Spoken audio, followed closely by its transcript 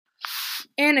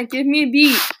Anna, give me a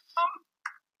beat.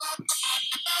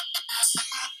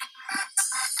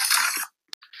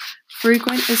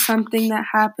 Frequent is something that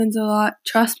happens a lot.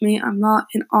 Trust me, I'm not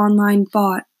an online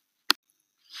bot.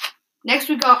 Next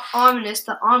we got ominous,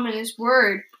 the ominous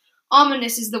word.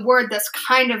 Ominous is the word that's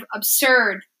kind of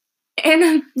absurd.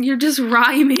 Anna, you're just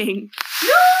rhyming.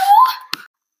 No!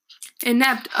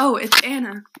 Inept. Oh, it's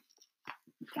Anna.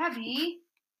 Gabby,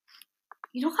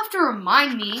 you don't have to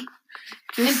remind me.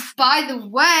 And by the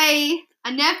way,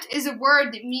 inept is a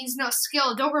word that means no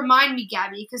skill. Don't remind me,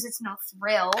 Gabby, because it's no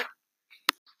thrill.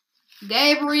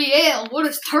 Gabrielle, what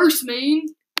does terse mean?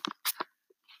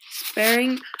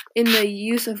 Sparing in the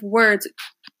use of words.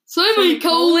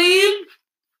 Semicolon.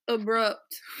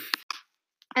 Abrupt.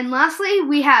 And lastly,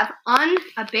 we have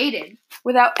unabated.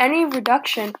 Without any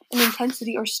reduction in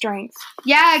intensity or strength.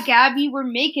 Yeah, Gabby, we're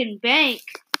making bank.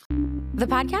 The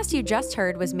podcast you just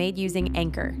heard was made using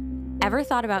Anchor. Ever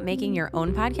thought about making your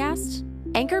own podcast?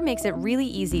 Anchor makes it really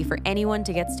easy for anyone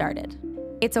to get started.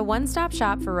 It's a one-stop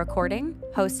shop for recording,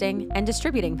 hosting, and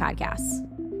distributing podcasts.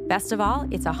 Best of all,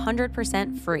 it's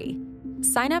 100% free.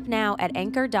 Sign up now at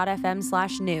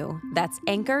anchor.fm/new. That's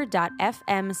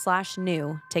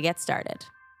anchor.fm/new to get started.